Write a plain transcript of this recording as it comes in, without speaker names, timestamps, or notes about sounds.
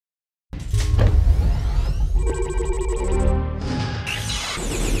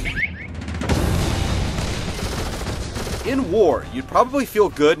In war, you'd probably feel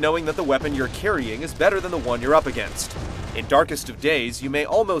good knowing that the weapon you're carrying is better than the one you're up against. In Darkest of Days, you may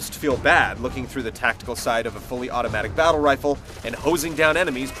almost feel bad looking through the tactical side of a fully automatic battle rifle and hosing down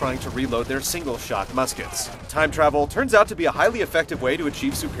enemies trying to reload their single-shot muskets. Time travel turns out to be a highly effective way to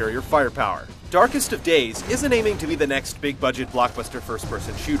achieve superior firepower. Darkest of Days isn't aiming to be the next big-budget blockbuster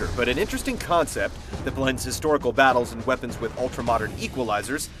first-person shooter, but an interesting concept that blends historical battles and weapons with ultra-modern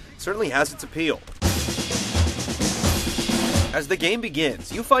equalizers certainly has its appeal. As the game begins,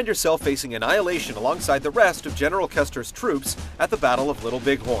 you find yourself facing annihilation alongside the rest of General Custer's troops at the Battle of Little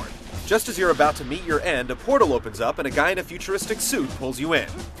Bighorn. Just as you're about to meet your end, a portal opens up and a guy in a futuristic suit pulls you in.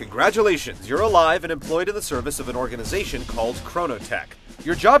 Congratulations, you're alive and employed in the service of an organization called Chronotech.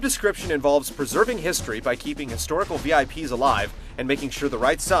 Your job description involves preserving history by keeping historical VIPs alive and making sure the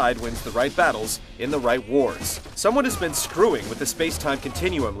right side wins the right battles in the right wars. Someone has been screwing with the space-time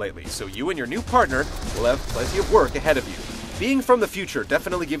continuum lately, so you and your new partner will have plenty of work ahead of you. Being from the future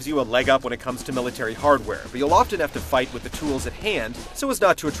definitely gives you a leg up when it comes to military hardware, but you'll often have to fight with the tools at hand so as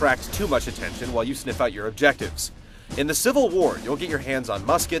not to attract too much attention while you sniff out your objectives. In the Civil War, you'll get your hands on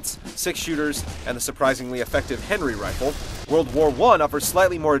muskets, six-shooters, and the surprisingly effective Henry rifle. World War I offers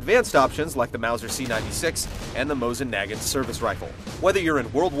slightly more advanced options like the Mauser C96 and the Mosin-Nagant service rifle. Whether you're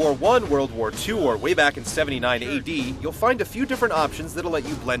in World War I, World War II, or way back in 79 AD, you'll find a few different options that'll let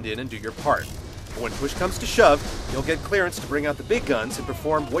you blend in and do your part. But when push comes to shove, you'll get clearance to bring out the big guns and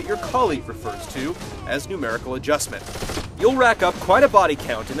perform what your colleague refers to as numerical adjustment. You'll rack up quite a body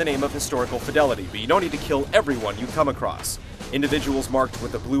count in the name of historical fidelity, but you don't need to kill everyone you come across. Individuals marked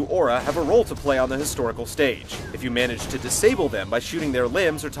with a blue aura have a role to play on the historical stage. If you manage to disable them by shooting their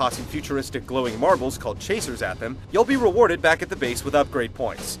limbs or tossing futuristic glowing marbles called chasers at them, you'll be rewarded back at the base with upgrade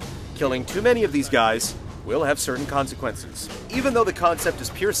points. Killing too many of these guys will have certain consequences. Even though the concept is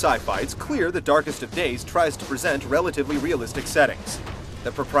pure sci-fi, it's clear that Darkest of Days tries to present relatively realistic settings.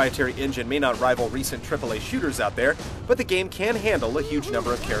 The proprietary engine may not rival recent AAA shooters out there, but the game can handle a huge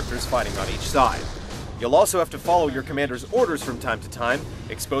number of characters fighting on each side. You'll also have to follow your commander's orders from time to time,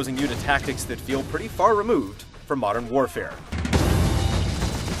 exposing you to tactics that feel pretty far removed from modern warfare.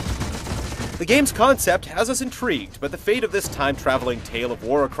 The game's concept has us intrigued, but the fate of this time-traveling tale of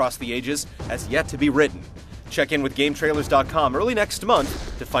war across the ages has yet to be written. Check in with GameTrailers.com early next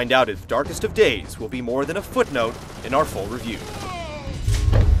month to find out if Darkest of Days will be more than a footnote in our full review.